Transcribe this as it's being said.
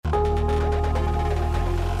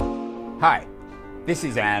Hi, this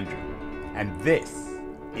is Andrew, and this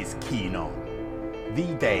is Keen On,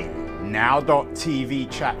 the daily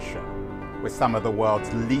now.tv chat show with some of the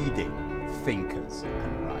world's leading thinkers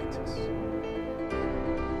and writers.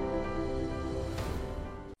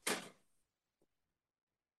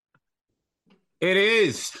 It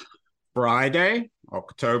is Friday,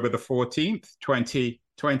 October the 14th,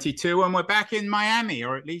 2022, and we're back in Miami,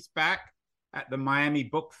 or at least back at the Miami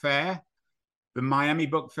Book Fair. The Miami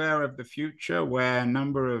Book Fair of the future, where a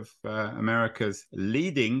number of America's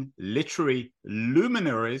leading literary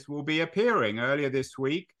luminaries will be appearing. Earlier this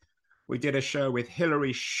week, we did a show with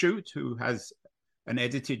Hilary Shute, who has an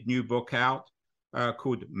edited new book out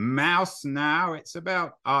called Mouse Now. It's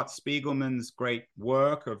about Art Spiegelman's great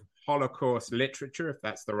work of Holocaust literature, if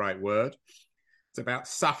that's the right word. It's about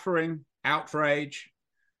suffering, outrage,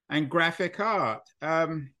 and graphic art.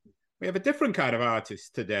 We have a different kind of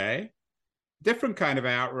artist today. Different kind of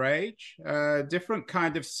outrage, different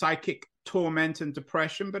kind of psychic torment and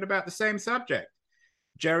depression, but about the same subject.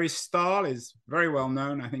 Jerry Stahl is very well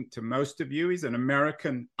known, I think, to most of you. He's an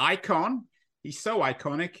American icon. He's so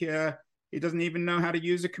iconic, he doesn't even know how to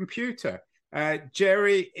use a computer.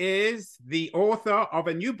 Jerry is the author of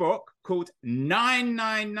a new book called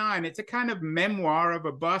 999. It's a kind of memoir of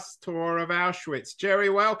a bus tour of Auschwitz.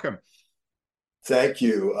 Jerry, welcome. Thank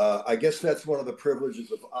you. I guess that's one of the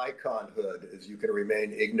privileges of iconhood, is you can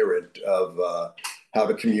remain ignorant of how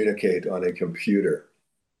to communicate on a computer.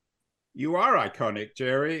 You are iconic,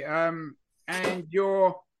 Jerry, and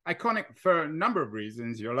you're iconic for a number of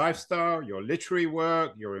reasons. Your lifestyle, your literary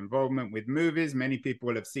work, your involvement with movies. Many people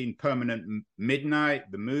will have seen Permanent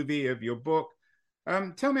Midnight, the movie of your book.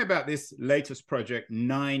 Tell me about this latest project,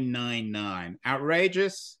 999.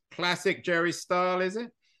 Outrageous, classic Jerry Stahl, is it?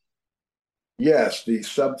 Yes, the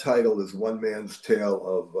subtitle is One Man's Tale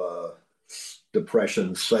of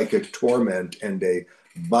Depression, Psychic Torment, and a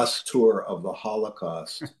Bus Tour of the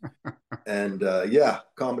Holocaust. And yeah,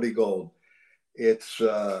 comedy gold. It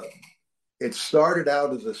started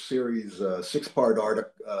out as a series, six-part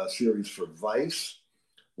series for Vice,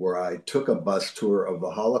 where I took a bus tour of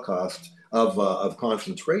the Holocaust, of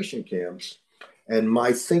concentration camps. And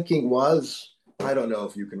my thinking was, I don't know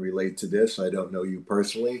if you can relate to this, I don't know you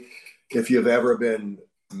personally, if you've ever been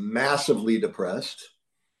massively depressed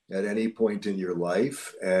at any point in your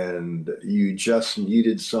life and you just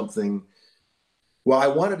needed something, well, I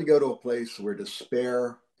wanted to go to a place where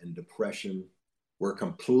despair and depression were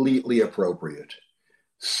completely appropriate.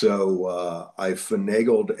 So I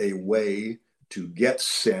finagled a way to get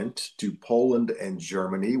sent to Poland and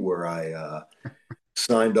Germany, where I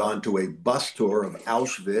signed on to a bus tour of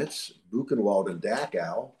Auschwitz, Buchenwald, and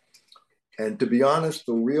Dachau. And to be honest,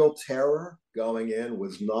 the real terror going in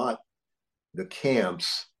was not the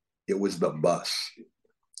camps, it was the bus,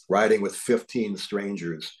 riding with 15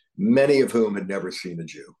 strangers, many of whom had never seen a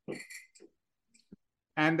Jew.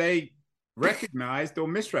 And they recognized or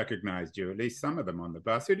misrecognized you, at least some of them on the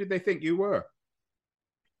bus. Who did they think you were?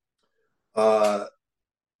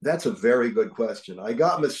 That's a very good question. I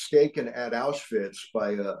got mistaken at Auschwitz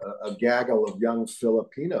by a gaggle of young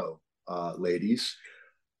Filipino ladies.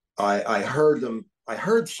 I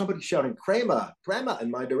heard somebody shouting "Crema, Crema"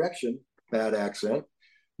 in my direction, bad accent,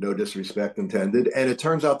 no disrespect intended. And it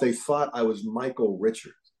turns out they thought I was Michael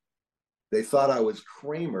Richards. They thought I was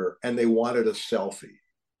Kramer, and they wanted a selfie.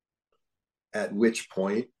 At which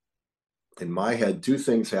point, in my head, two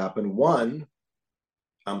things happen. One,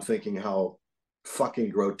 I'm thinking how fucking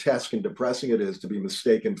grotesque and depressing it is to be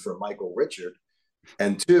mistaken for Michael Richard.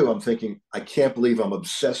 And two, I'm thinking, I can't believe I'm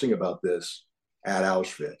obsessing about this at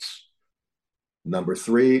Auschwitz. Number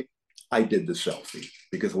three, I did the selfie,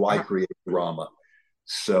 because why create drama?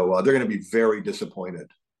 So they're going to be very disappointed.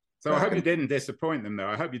 So I hope you didn't disappoint them, though.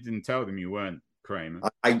 I hope you didn't tell them you weren't Kramer.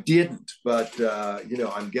 I didn't, but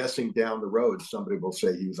I'm guessing down the road somebody will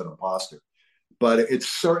say he was an imposter. But it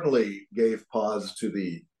certainly gave pause to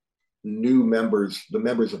the new members, the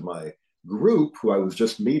members of my group who I was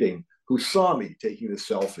just meeting, who saw me taking the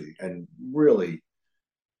selfie and really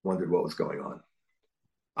wondered what was going on.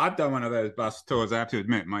 I've done one of those bus tours. I have to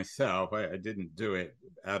admit myself, I didn't do it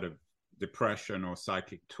out of depression or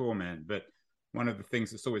psychic torment. But one of the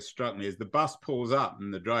things that's always struck me is the bus pulls up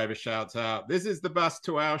and the driver shouts out, "This is the bus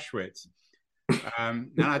to Auschwitz." And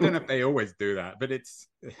I don't know if they always do that, but it's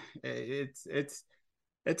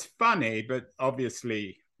funny, but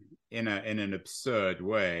obviously in an absurd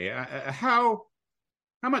way. How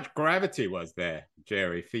much gravity was there,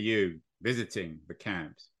 Jerry, for you visiting the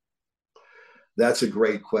camps? That's a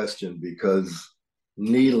great question, because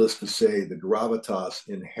needless to say, the gravitas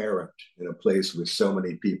inherent in a place where so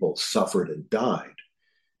many people suffered and died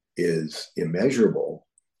is immeasurable.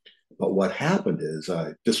 But what happened is,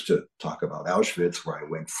 just to talk about Auschwitz, where I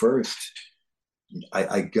went first,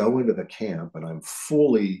 I go into the camp and I'm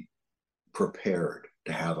fully prepared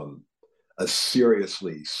to have a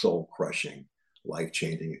seriously soul crushing, life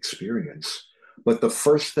changing experience. But the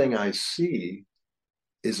first thing I see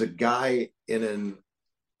is a guy in an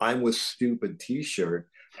I'm with stupid t shirt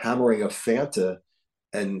hammering a Fanta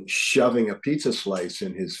and shoving a pizza slice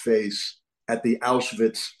in his face at the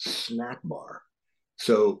Auschwitz snack bar.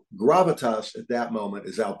 So gravitas at that moment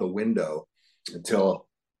is out the window until,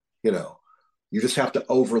 you know, you just have to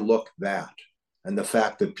overlook that. And the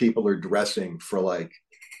fact that people are dressing for like,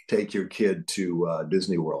 take your kid to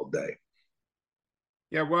Disney World Day.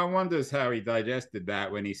 Yeah, one wonders how he digested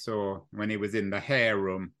that when he was in the hair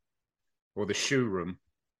room or the shoe room.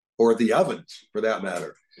 Or the ovens, for that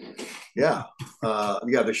matter. Yeah.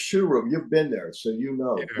 Yeah, the shoe room. You've been there, so you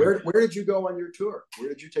know. Yeah. Where did you go on your tour? Where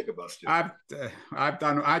did you take a bus to? I've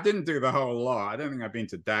done. I didn't do the whole lot. I don't think I've been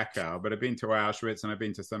to Dachau, but I've been to Auschwitz and I've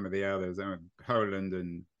been to some of the others, Poland,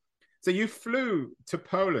 and so you flew to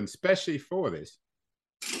Poland specially for this.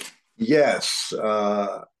 Yes,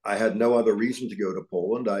 I had no other reason to go to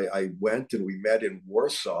Poland. I went and we met in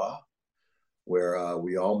Warsaw, where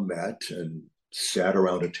we all met and sat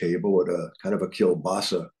around a table at a kind of a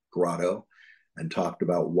kielbasa grotto and talked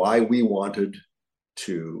about why we wanted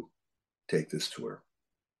to take this tour.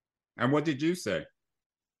 And what did you say?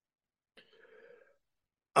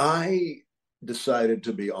 I decided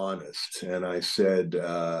to be honest, and I said,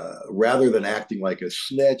 rather than acting like a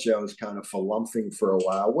snitch, I was kind of falumphing for a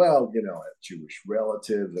while. Well, you know, I have Jewish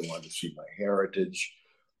relatives, they wanted to see my heritage.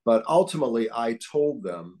 But ultimately, I told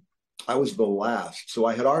them I was the last. So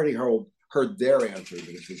I had already heard their answers,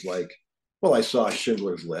 which was like, well, I saw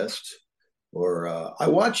Schindler's List, or I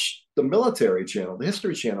watched the military channel, the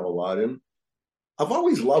History Channel a lot, and I've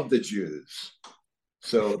always loved the Jews.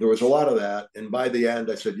 So there was a lot of that. And by the end,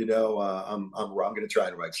 I said, you know, I'm going to try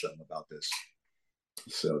and write something about this.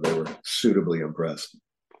 So they were suitably impressed.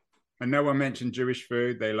 And no one mentioned Jewish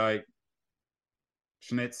food. They like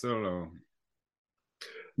schnitzel or.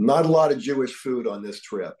 Not a lot of Jewish food on this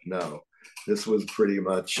trip. No, this was pretty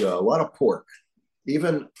much a lot of pork.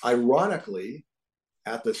 Even ironically,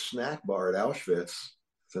 at the snack bar at Auschwitz,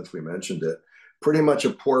 since we mentioned it, pretty much a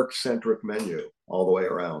pork centric menu all the way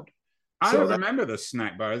around. I don't remember the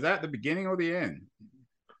snack bar. Is that the beginning or the end?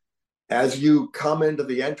 As you come into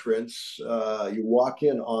the entrance, you walk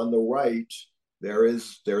in on the right.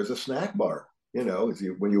 There's a snack bar. You know,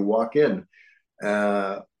 when you walk in,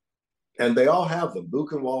 and they all have them.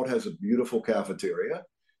 Buchenwald has a beautiful cafeteria.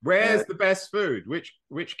 Where's the best food?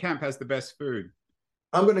 Which camp has the best food?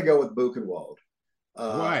 I'm going to go with Buchenwald.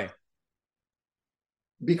 Why?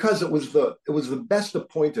 Because it was the best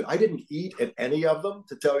appointed. I didn't eat at any of them,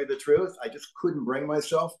 to tell you the truth. I just couldn't bring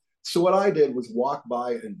myself. So what I did was walk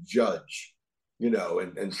by and judge, you know,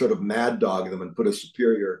 and sort of mad dog them and put a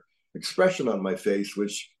superior expression on my face,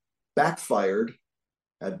 which backfired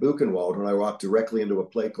at Buchenwald when I walked directly into a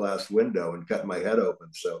plate glass window and cut my head open.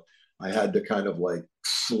 So I had to kind of like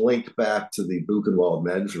slink back to the Buchenwald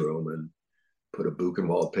men's room and put a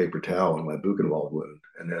Buchenwald paper towel on my Buchenwald wound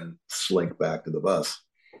and then slink back to the bus.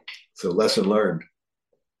 So lesson learned.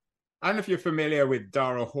 I don't know if you're familiar with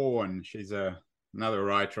Dara Horn. She's another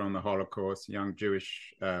writer on the Holocaust, young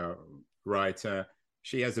Jewish writer.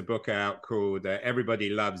 She has a book out called Everybody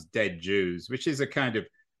Loves Dead Jews, which is a kind of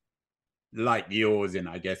like yours in,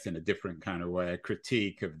 I guess, in a different kind of way, a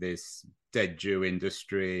critique of this dead Jew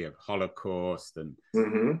industry, of Holocaust. And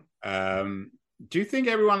do you think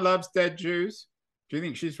everyone loves dead Jews? Do you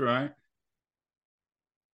think she's right?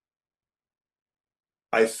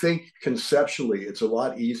 I think conceptually it's a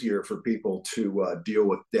lot easier for people to deal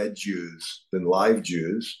with dead Jews than live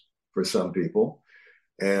Jews for some people.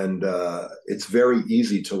 And it's very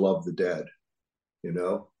easy to love the dead, you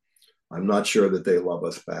know? I'm not sure that they love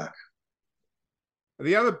us back.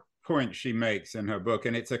 The other point she makes in her book,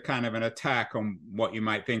 and it's a kind of an attack on what you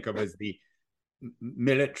might think of as the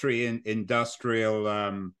military and industrial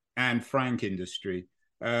Anne Frank industry.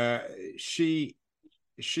 She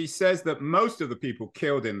says that most of the people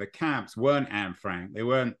killed in the camps weren't Anne Frank. They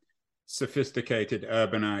weren't sophisticated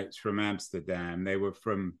urbanites from Amsterdam. They were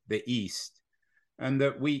from the East. And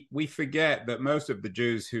that we forget that most of the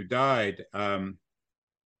Jews who died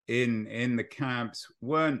in the camps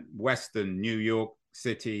weren't Western New York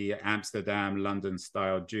City, Amsterdam, London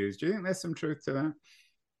style Jews. Do you think there's some truth to that?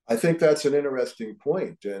 I think that's an interesting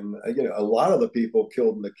point. And, you know, a lot of the people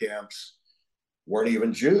killed in the camps weren't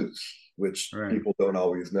even Jews, which people don't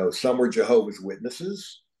always know. Some were Jehovah's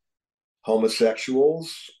Witnesses,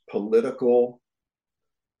 homosexuals, political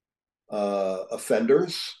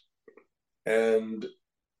offenders, and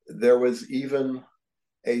there was even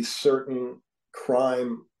a certain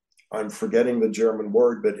crime. I'm forgetting the German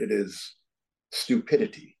word, but it is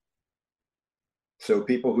stupidity. So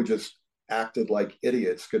people who just acted like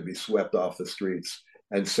idiots could be swept off the streets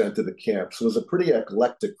and sent to the camps. So it was a pretty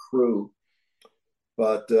eclectic crew,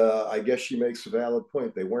 but I guess she makes a valid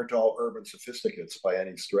point. They weren't all urban sophisticates by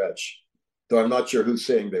any stretch, though I'm not sure who's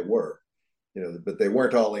saying they were. But they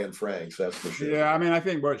weren't all Anne Franks, that's for sure. Yeah, I mean, I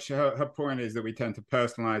think her point is that we tend to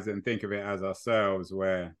personalize it and think of it as ourselves,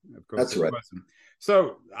 where, of course, That's it right. wasn't.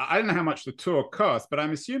 So I don't know how much the tour costs, but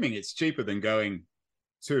I'm assuming it's cheaper than going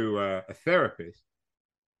to a therapist.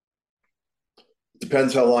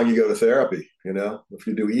 Depends how long you go to therapy. If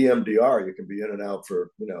you do EMDR, you can be in and out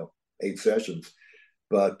for 8 sessions.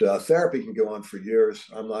 But therapy can go on for years.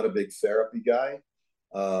 I'm not a big therapy guy.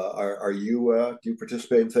 Are you? Do you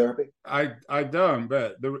participate in therapy? I don't,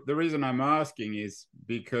 but the reason I'm asking is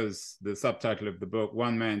because the subtitle of the book,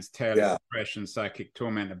 One Man's Tale of Yeah. Depression, Psychic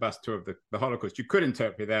Torment, a bus tour of the Holocaust. You could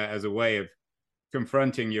interpret that as a way of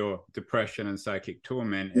confronting your depression and psychic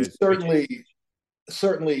torment. You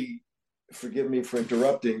certainly, forgive me for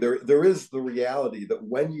interrupting. There is the reality that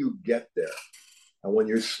when you get there, and when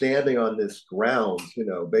you're standing on this ground,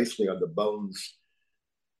 basically on the bones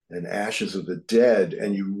and ashes of the dead,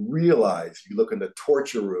 and you realize, you look in the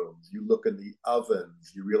torture rooms, you look in the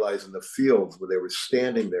ovens, you realize in the fields where they were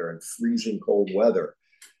standing there in freezing cold weather,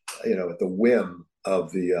 at the whim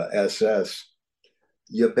of the SS,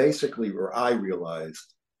 you basically, or I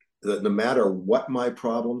realized that no matter what my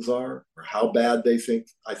problems are or how bad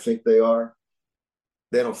I think they are,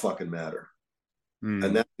 they don't fucking matter.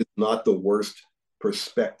 And that is not the worst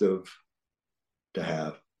perspective to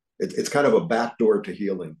have. It's kind of a backdoor to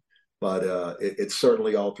healing, but it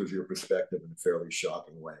certainly alters your perspective in a fairly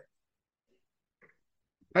shocking way.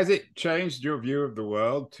 Has it changed your view of the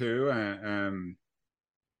world too?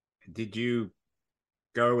 Did you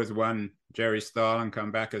go as one Jerry Stahl and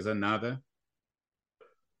come back as another?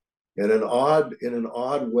 In an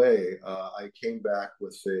odd way, I came back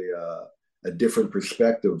with a different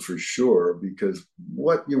perspective for sure, because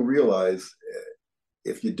what you realize,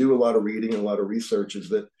 if you do a lot of reading and a lot of research, is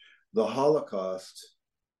that the Holocaust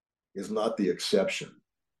is not the exception.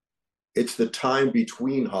 It's the time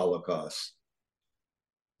between Holocausts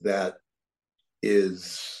that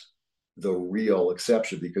is the real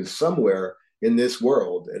exception, because somewhere in this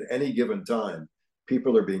world, at any given time,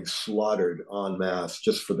 people are being slaughtered en masse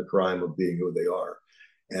just for the crime of being who they are.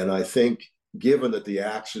 And I think, given that the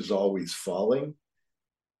axe is always falling,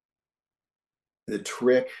 the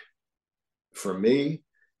trick for me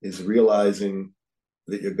is realizing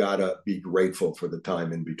that you gotta be grateful for the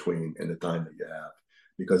time in between and the time that you have.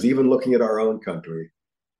 Because even looking at our own country,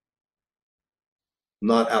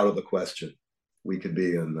 not out of the question. We could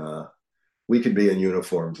be in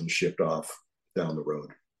uniforms and shipped off down the road.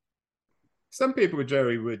 Some people,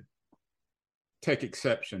 Jerry, would take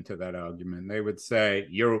exception to that argument. They would say,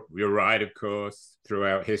 you're right, of course.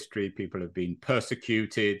 Throughout history, people have been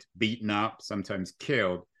persecuted, beaten up, sometimes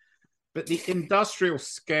killed. But the industrial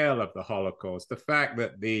scale of the Holocaust, the fact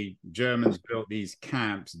that the Germans built these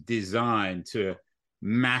camps designed to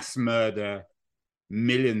mass murder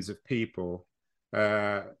millions of people,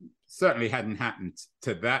 certainly hadn't happened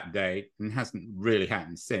to that date and hasn't really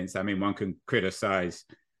happened since. I mean, one can criticize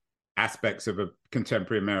aspects of a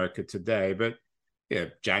contemporary America today, but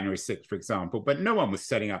January 6th, for example, but no one was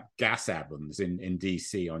setting up gas ovens in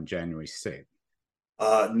DC on January 6th.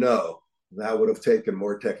 No, that would have taken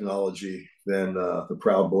more technology than the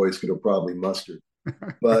Proud Boys could have probably mustered.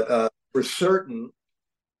 But for certain,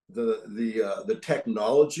 the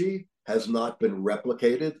technology has not been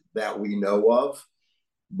replicated that we know of,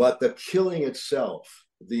 but the killing itself,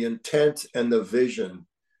 the intent and the vision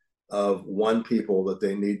of one people that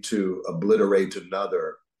they need to obliterate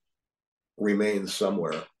another, remains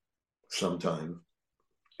somewhere, sometime,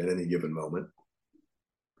 at any given moment.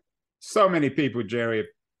 So many people, Jerry, have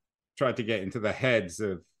tried to get into the heads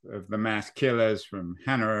of the mass killers from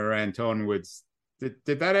Hannah Arendt onwards.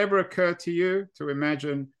 Did that ever occur to you, to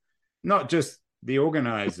imagine not just the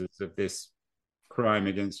organizers of this crime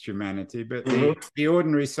against humanity, but the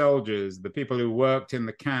ordinary soldiers, the people who worked in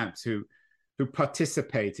the camps, who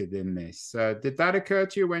participated in this? Did that occur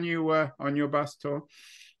to you when you were on your bus tour?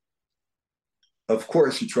 Of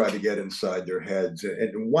course, you try to get inside their heads.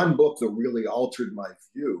 And one book that really altered my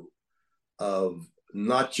view of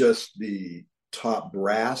not just the top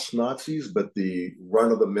brass Nazis, but the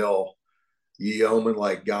run-of-the-mill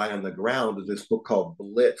yeoman-like guy on the ground, is this book called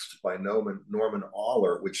Blitzed by Norman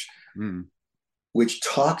Aller, which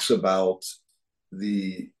talks about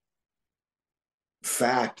the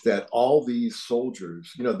fact that all these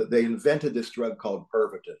soldiers, that they invented this drug called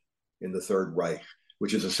Pervitin in the Third Reich,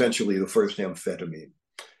 which is essentially the first amphetamine.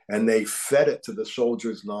 And they fed it to the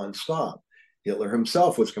soldiers nonstop. Hitler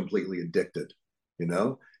himself was completely addicted,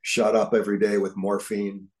 shot up every day with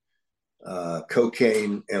morphine,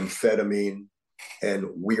 cocaine, amphetamine, and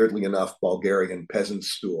weirdly enough, Bulgarian peasant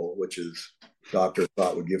stool, which his doctor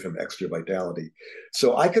thought would give him extra vitality.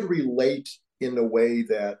 So I could relate in a way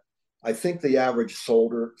that I think the average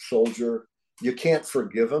soldier, you can't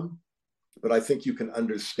forgive them, but I think you can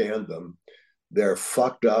understand them. They're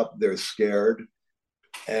fucked up, they're scared,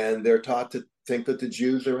 and they're taught to think that the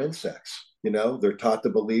Jews are insects. They're taught to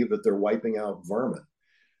believe that they're wiping out vermin.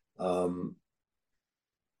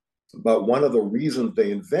 But one of the reasons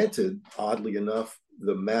they invented, oddly enough,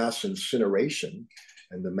 the mass incineration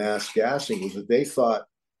and the mass gassing was that they thought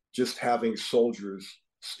just having soldiers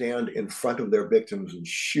stand in front of their victims and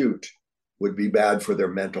shoot would be bad for their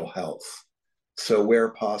mental health. So where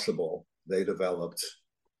possible, they developed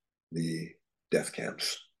the death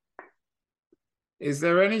camps. Is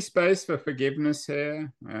there any space for forgiveness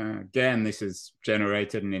here? Again, this has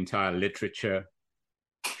generated an entire literature.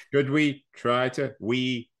 Should we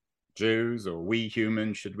Jews or we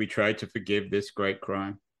humans, should we try to forgive this great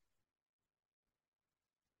crime?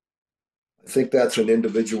 I think that's an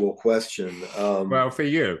individual question. Well, for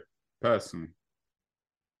you personally.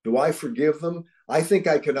 Do I forgive them? I think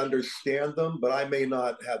I can understand them, but I may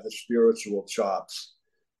not have the spiritual chops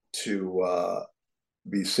to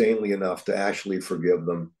be sanely enough to actually forgive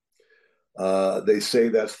them. They say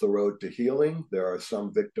that's the road to healing. There are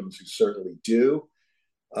some victims who certainly do.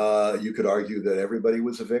 You could argue that everybody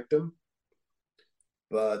was a victim.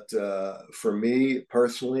 But for me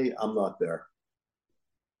personally, I'm not there.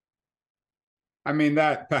 I mean,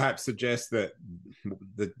 that perhaps suggests that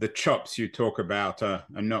the chops you talk about are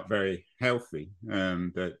not very healthy.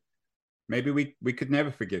 That maybe we could never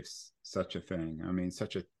forgive such a thing. I mean,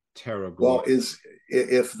 such a terrible. Well,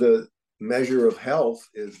 if the measure of health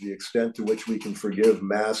is the extent to which we can forgive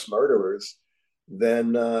mass murderers,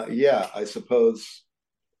 then yeah, I suppose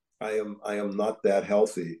I am not that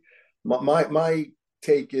healthy. My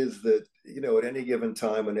take is that at any given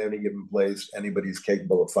time in any given place, anybody's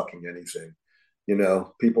capable of fucking anything.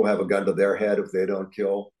 People have a gun to their head. If they don't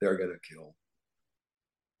kill, they're going to kill.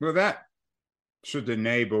 Well, that should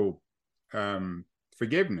enable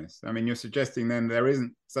forgiveness. I mean, you're suggesting then there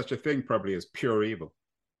isn't such a thing probably as pure evil.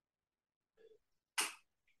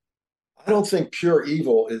 I don't think pure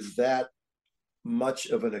evil is that much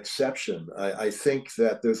of an exception. I think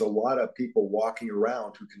that there's a lot of people walking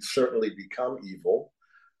around who can certainly become evil,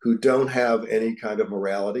 who don't have any kind of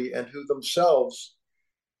morality, and who themselves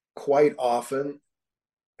quite often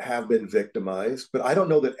have been victimized. But I don't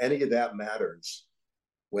know that any of that matters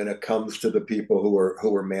when it comes to the people who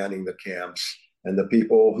are manning the camps and the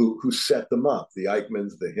people who set them up, the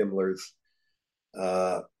Eichmanns, the Himmlers,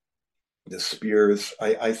 the Spears.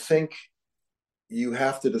 I think you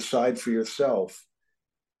have to decide for yourself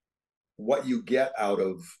what you get out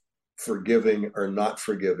of forgiving or not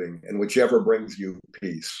forgiving, and whichever brings you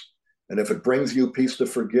peace. And if it brings you peace to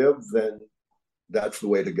forgive, then that's the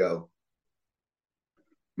way to go.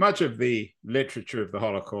 Much of the literature of the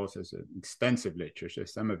Holocaust is extensive literature.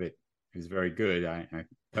 Some of it is very good. I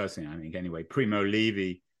personally, I think anyway, Primo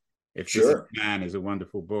Levi, If This Is Man, is a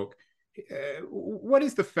wonderful book. What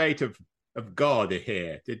is the fate of God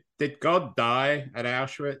here? Did God die at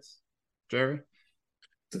Auschwitz, Jerry?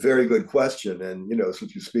 It's a very good question. And,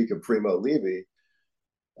 since you speak of Primo Levi,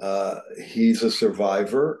 he's a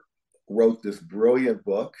survivor, wrote this brilliant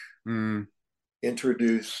book,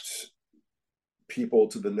 introduced people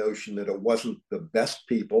to the notion that it wasn't the best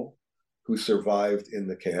people who survived in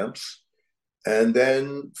the camps, and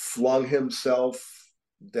then flung himself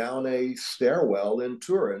down a stairwell in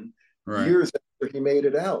Turin years after he made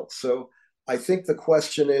it out. So I think the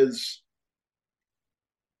question was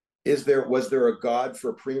there a God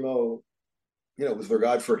for Primo? Was there a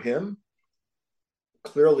God for him?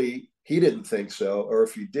 Clearly, he didn't think so, or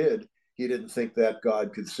if he did, he didn't think that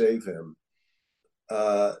God could save him.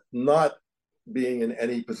 Not being in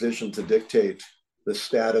any position to dictate the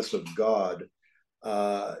status of God,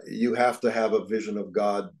 you have to have a vision of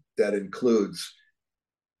God that includes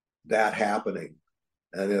that happening.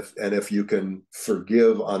 And if you can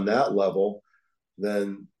forgive on that level,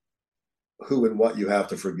 then who and what you have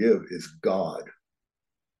to forgive is God.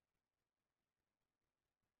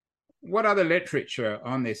 What other literature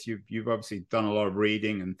on this? You've obviously done a lot of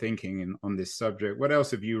reading and thinking on this subject. What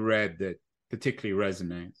else have you read that particularly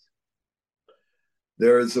resonates?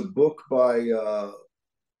 There is a book by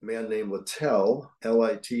man named Littell,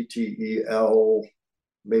 Littel,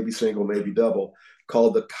 maybe single, maybe double,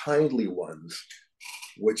 called The Kindly Ones,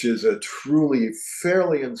 which is a truly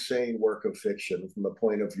fairly insane work of fiction from the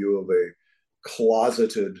point of view of a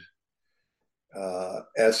closeted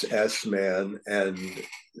SS man and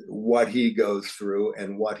what he goes through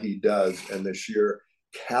and what he does and the sheer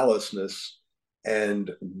callousness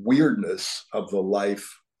and weirdness of the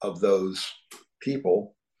life of those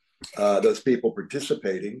people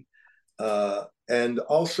participating. And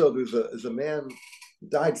also, there's a man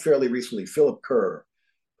died fairly recently, Philip Kerr,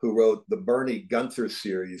 who wrote the Bernie Gunther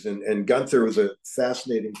series. And Gunther was a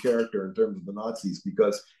fascinating character in terms of the Nazis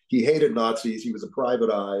because he hated Nazis. He was a private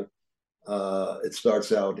eye. It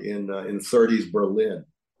starts out in 30s Berlin.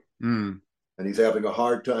 Mm. And he's having a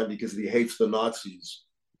hard time because he hates the Nazis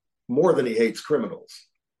more than he hates criminals.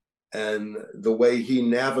 And the way he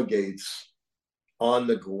navigates on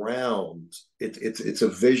the ground, it's a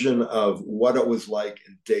vision of what it was like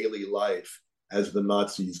in daily life as the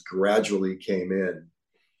Nazis gradually came in,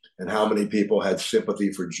 and how many people had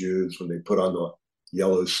sympathy for Jews when they put on the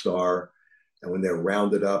yellow star, and when they're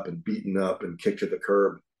rounded up and beaten up and kicked to the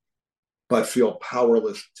curb, but feel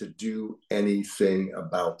powerless to do anything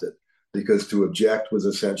about it, because to object was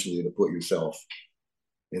essentially to put yourself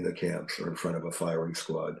in the camps or in front of a firing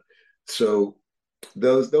squad. So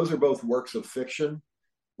those are both works of fiction,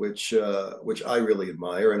 which I really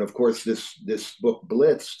admire. And of course, this book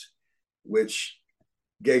Blitzed, which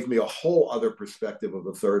gave me a whole other perspective of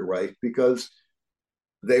the Third Reich, because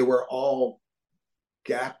they were all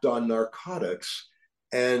gapped on narcotics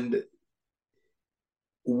and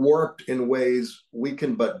warped in ways we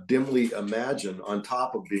can but dimly imagine, on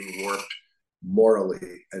top of being warped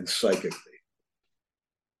morally and psychically.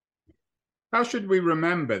 How should we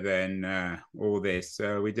remember then all this?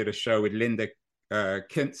 We did a show with Linda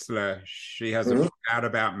Kintzler. She has a book out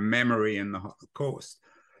about memory in the Holocaust.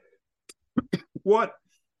 What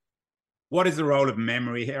is the role of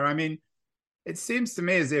memory here? I mean, it seems to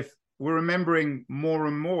me as if we're remembering more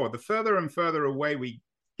and more. The further and further away we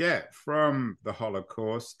get from the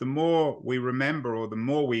Holocaust, the more we remember, or the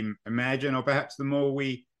more we imagine, or perhaps the more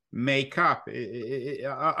we make up.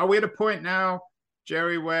 Are we at a point now,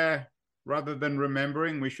 Jerry, where rather than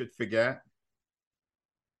remembering, we should forget?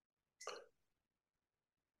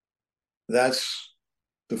 That's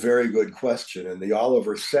a very good question. And the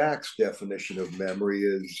Oliver Sacks definition of memory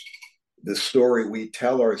is the story we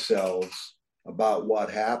tell ourselves about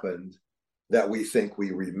what happened that we think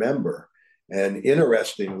we remember. And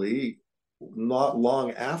interestingly, not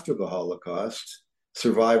long after the Holocaust,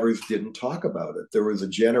 survivors didn't talk about it. There was a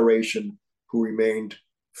generation who remained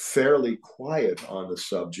fairly quiet on the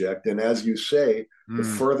subject. And as you say, the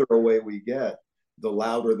further away we get, the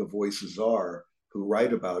louder the voices are who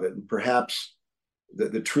write about it. And perhaps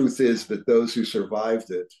the truth is that those who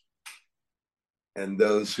survived it and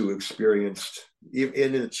those who experienced,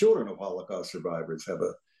 even the children of Holocaust survivors, have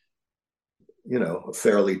a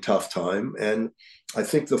fairly tough time. And I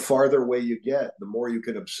think the farther away you get, the more you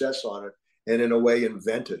can obsess on it and in a way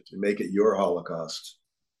invent it and make it your Holocaust.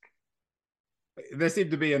 There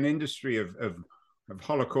seemed to be an industry of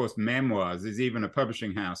Holocaust memoirs. There's even a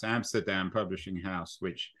publishing house, Amsterdam Publishing House,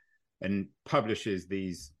 which publishes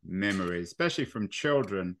these memories, especially from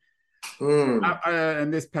children.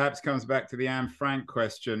 And this perhaps comes back to the Anne Frank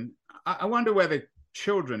question. I wonder whether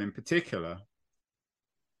children in particular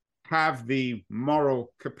have the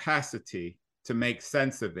moral capacity to make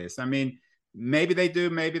sense of this. I mean, maybe they do,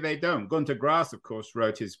 maybe they don't. Gunter Grass, of course,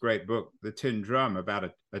 wrote his great book, The Tin Drum,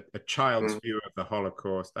 about a child's view of the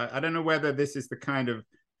Holocaust. I don't know whether this is the kind of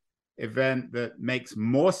event that makes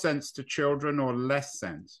more sense to children or less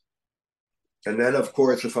sense. And then, of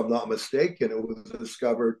course, if I'm not mistaken, it was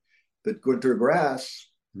discovered that Gunter Grass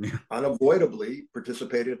unavoidably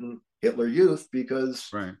participated in Hitler Youth because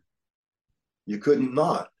you couldn't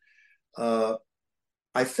not.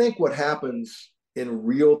 I think what happens in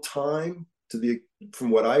real time,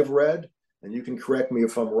 from what I've read, and you can correct me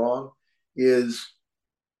if I'm wrong, is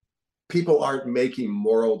people aren't making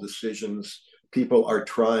moral decisions. People are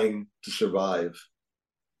trying to survive.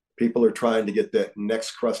 People are trying to get that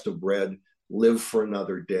next crust of bread, live for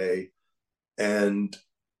another day, and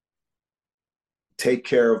take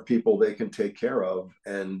care of people they can take care of.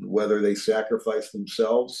 And whether they sacrifice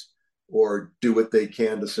themselves or do what they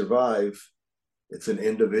can to survive, it's an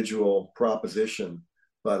individual proposition.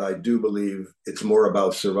 But I do believe it's more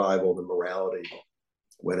about survival than morality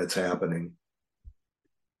when it's happening.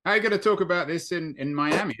 How are you going to talk about this in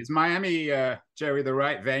Miami? Is Miami, Jerry, the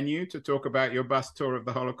right venue to talk about your bus tour of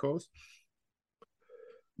the Holocaust?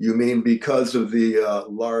 You mean because of the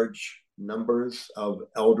large numbers of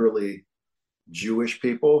elderly Jewish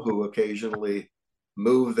people who occasionally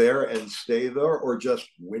move there and stay there or just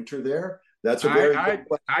winter there? That's a very good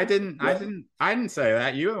question. I didn't say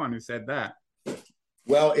that. You were the one who said that.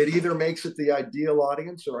 Well, it either makes it the ideal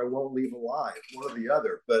audience or I won't leave alive, one or the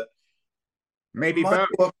other. But Maybe my both.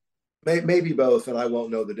 book, maybe both, and I won't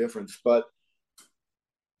know the difference. But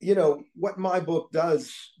what my book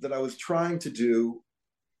does that I was trying to do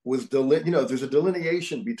was there's a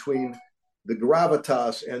delineation between the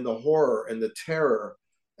gravitas and the horror and the terror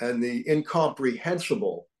and the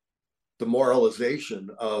incomprehensible demoralization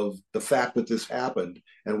of the fact that this happened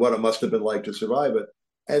and what it must have been like to survive it.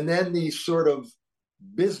 And then the sort of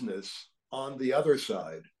business on the other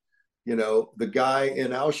side, the guy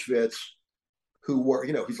in Auschwitz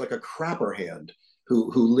he's like a crapper hand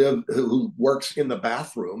who works in the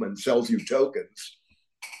bathroom and sells you tokens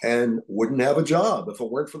and wouldn't have a job if it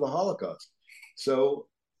weren't for the Holocaust. So,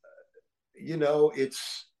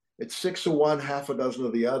 it's six of one, half a dozen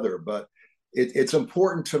of the other. But it's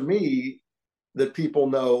important to me that people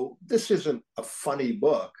know this isn't a funny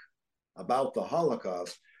book about the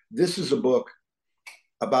Holocaust. This is a book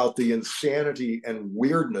about the insanity and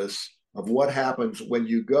weirdness of what happens when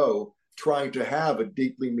you go trying to have a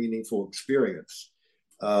deeply meaningful experience.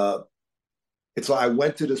 It's like I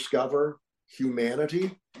went to discover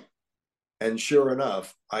humanity, and sure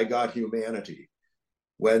enough, I got humanity.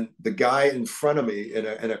 When the guy in front of me in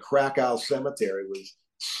a Krakow cemetery was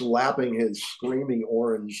slapping his screaming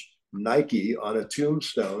orange Nike on a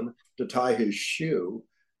tombstone to tie his shoe,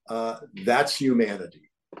 that's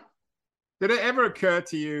humanity. Did it ever occur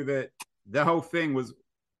to you that the whole thing was,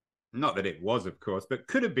 not that it was, of course, but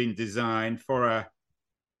could have been designed for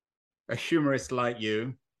a humorist like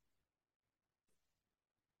you?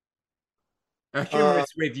 A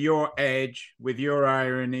humorist with your edge, with your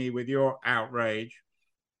irony, with your outrage.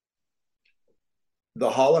 The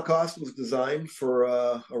Holocaust was designed for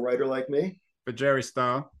a writer like me. For Jerry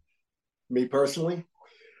Stahl? Me personally.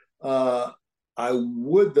 I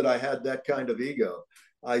would that I had that kind of ego.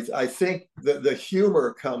 I think that the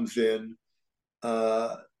humor comes in,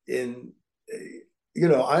 I don't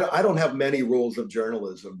have many rules of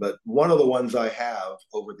journalism, but one of the ones I have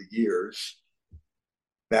over the years,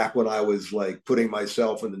 back when I was like putting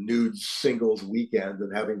myself in the nude singles weekend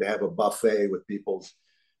and having to have a buffet with people's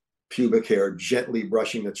pubic hair gently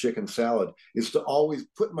brushing a chicken salad, is to always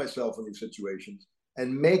put myself in these situations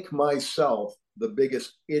and make myself the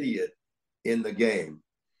biggest idiot in the game.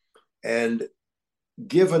 And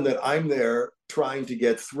given that I'm there trying to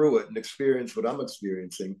get through it and experience what I'm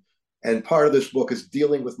experiencing, and part of this book is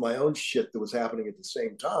dealing with my own shit that was happening at the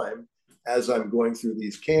same time as I'm going through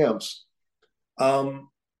these camps,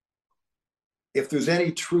 if there's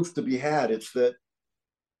any truth to be had, it's that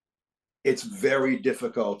it's very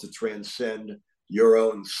difficult to transcend your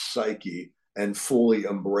own psyche and fully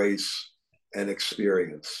embrace an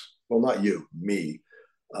experience. Well, not you, me.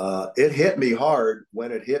 It hit me hard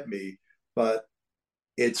when it hit me, but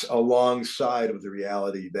it's alongside of the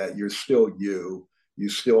reality that you're still you. You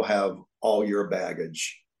still have all your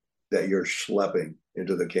baggage that you're schlepping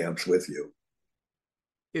into the camps with you.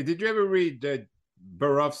 Yeah, did you ever read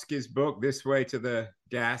Borowski's book, This Way to the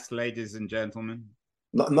Gas, Ladies and Gentlemen?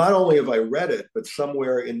 Not only have I read it, but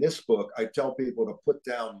somewhere in this book, I tell people to put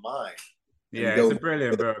down mine. Yeah, it's a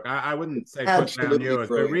brilliant book. I wouldn't say put down yours,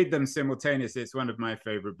 brilliant. But read them simultaneously. It's one of my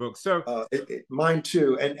favorite books. So mine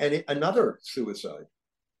too, and another suicide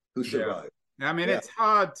who survived. Yeah. I mean, it's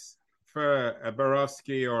hard for a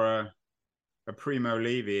Borowski or a Primo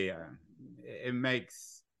Levi. It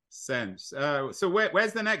makes sense. So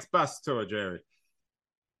where's the next bus tour, Jerry?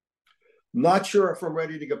 Not sure if I'm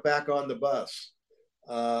ready to get back on the bus.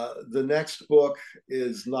 The next book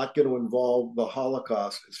is not going to involve the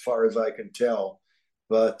Holocaust, as far as I can tell,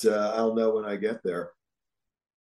 but I'll know when I get there.